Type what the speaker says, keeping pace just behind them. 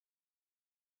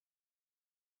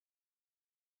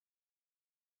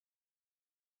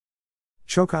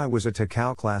Chōkai was a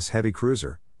Takao-class heavy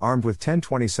cruiser, armed with 10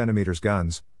 20cm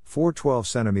guns, 4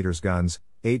 12cm guns,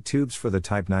 8 tubes for the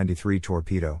Type 93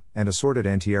 torpedo, and assorted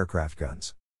anti-aircraft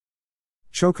guns.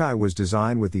 Chōkai was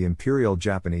designed with the Imperial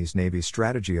Japanese Navy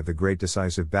strategy of the Great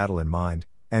Decisive Battle in mind,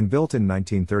 and built in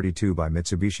 1932 by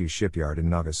Mitsubishi shipyard in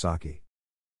Nagasaki.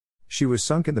 She was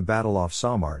sunk in the battle off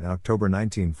Samar in October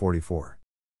 1944.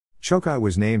 Chōkai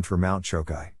was named for Mount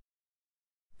Chōkai.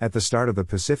 At the start of the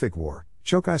Pacific War,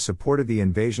 Chōkai supported the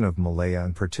invasion of Malaya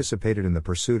and participated in the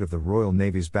pursuit of the Royal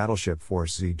Navy's battleship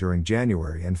Force Z during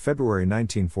January and February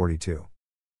 1942.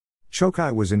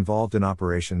 Chōkai was involved in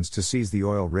operations to seize the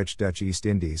oil-rich Dutch East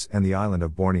Indies and the island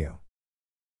of Borneo.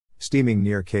 Steaming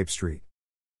near Cape Street,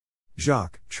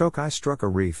 Chōkai struck a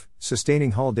reef,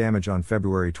 sustaining hull damage on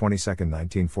February 22,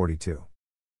 1942.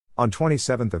 On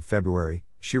 27 February,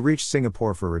 she reached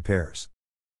Singapore for repairs.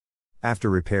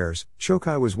 After repairs,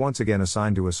 Chōkai was once again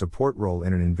assigned to a support role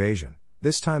in an invasion,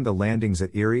 this time the landings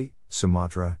at Erie,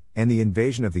 Sumatra, and the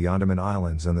invasion of the Andaman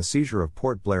Islands and the seizure of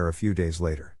Port Blair a few days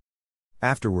later.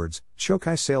 Afterwards,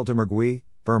 Chōkai sailed to Mergui,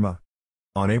 Burma.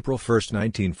 On April 1,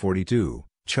 1942,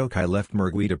 Chōkai left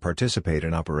Mergui to participate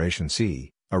in Operation Sea,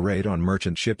 a raid on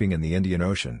merchant shipping in the Indian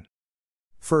Ocean.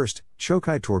 First,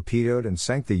 Chōkai torpedoed and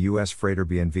sank the U.S. freighter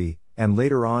BNV, and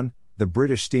later on, the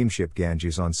British steamship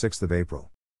Ganges on 6 April.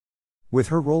 With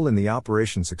her role in the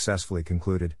operation successfully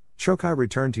concluded, Chōkai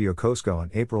returned to Yokosuka on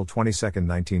April 22,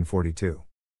 1942.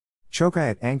 Chōkai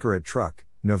at anchor at Truk,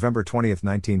 November 20,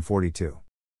 1942.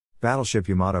 Battleship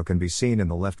Yamato can be seen in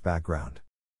the left background.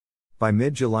 By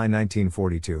mid-July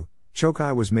 1942,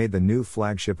 Chōkai was made the new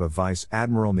flagship of Vice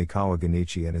Admiral Mikawa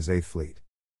Genichi and his 8th Fleet.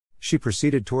 She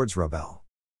proceeded towards Rabaul.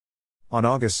 On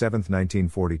August 7,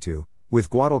 1942, with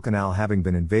Guadalcanal having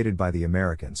been invaded by the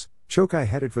Americans, Chōkai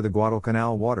headed for the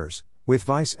Guadalcanal waters, with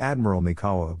Vice Admiral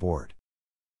Mikawa aboard.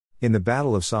 In the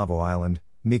Battle of Savo Island,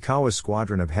 Mikawa's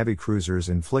squadron of heavy cruisers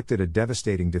inflicted a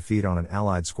devastating defeat on an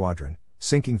Allied squadron,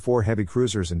 sinking 4 heavy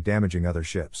cruisers and damaging other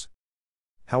ships.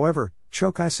 However,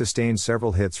 Chōkai sustained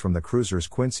several hits from the cruisers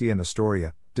Quincy and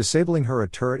Astoria, disabling her a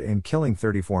turret and killing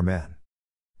 34 men.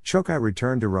 Chōkai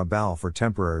returned to Rabaul for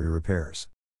temporary repairs.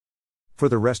 For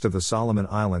the rest of the Solomon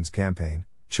Islands campaign,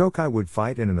 Chōkai would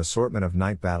fight in an assortment of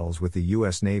night battles with the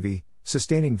U.S. Navy,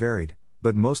 sustaining varied,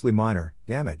 but mostly minor,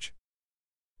 damage.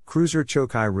 Cruiser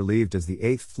Chōkai relieved as the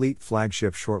 8th Fleet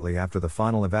flagship shortly after the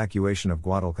final evacuation of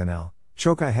Guadalcanal.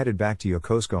 Chōkai headed back to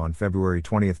Yokosuka on February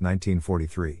 20,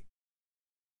 1943.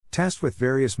 Tasked with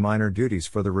various minor duties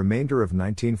for the remainder of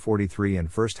 1943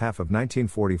 and first half of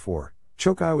 1944,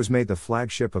 Chōkai was made the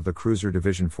flagship of the Cruiser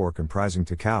Division 4 comprising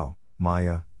Takao,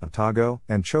 Maya, Otago,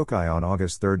 and Chōkai on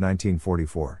August 3,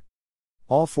 1944.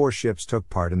 All 4 ships took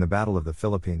part in the Battle of the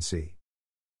Philippine Sea.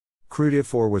 Crew Div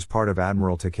 4 was part of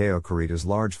Admiral Takeo Kurita's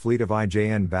large fleet of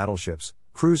IJN battleships,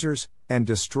 cruisers, and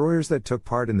destroyers that took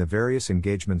part in the various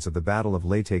engagements of the Battle of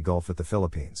Leyte Gulf at the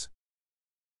Philippines.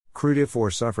 Crew Div 4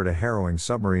 suffered a harrowing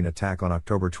submarine attack on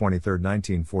October 23,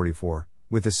 1944,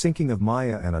 with the sinking of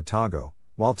Maya and Otago,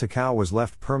 while Takao was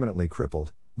left permanently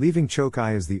crippled, leaving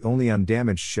Chōkai as the only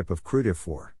undamaged ship of Crew Div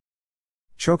 4.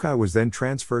 Chōkai was then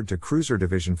transferred to Cruiser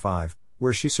Division 5,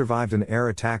 where she survived an air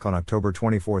attack on October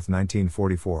 24,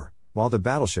 1944, while the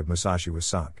battleship Musashi was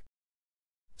sunk.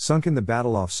 Sunk in the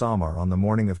battle off Samar on the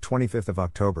morning of 25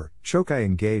 October, Chōkai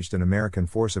engaged an American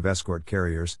force of escort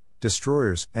carriers,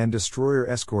 destroyers, and destroyer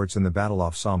escorts in the battle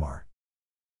off Samar.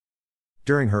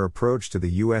 During her approach to the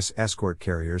U.S. escort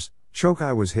carriers,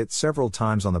 Chōkai was hit several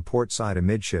times on the port side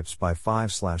amidships by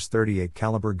 5.38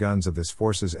 caliber guns of this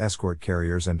force's escort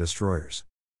carriers and destroyers.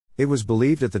 It was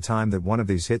believed at the time that one of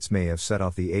these hits may have set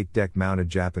off the 8-deck mounted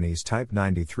Japanese Type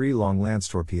 93 long lance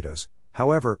torpedoes.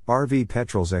 However, RV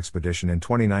Petrol's expedition in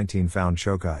 2019 found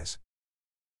Chōkai's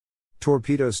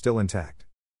torpedoes still intact.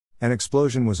 An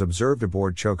explosion was observed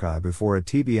aboard Chōkai before a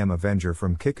TBM Avenger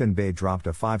from Kikun Bay dropped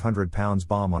a 500 pounds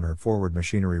bomb on her forward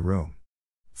machinery room.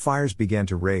 Fires began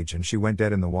to rage and she went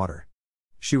dead in the water.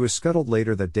 She was scuttled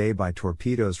later that day by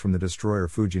torpedoes from the destroyer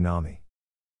Fujinami,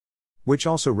 which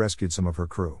also rescued some of her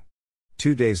crew.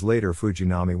 2 days later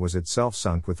Fujinami was itself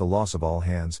sunk with the loss of all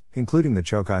hands, including the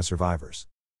Chōkai survivors.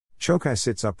 Chōkai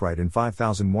sits upright in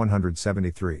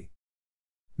 5,173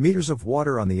 meters of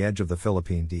water on the edge of the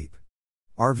Philippine Deep.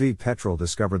 RV Petrol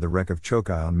discovered the wreck of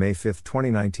Chōkai on May 5,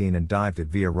 2019 and dived it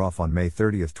via ROF on May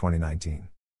 30, 2019.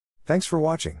 Thanks for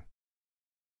watching.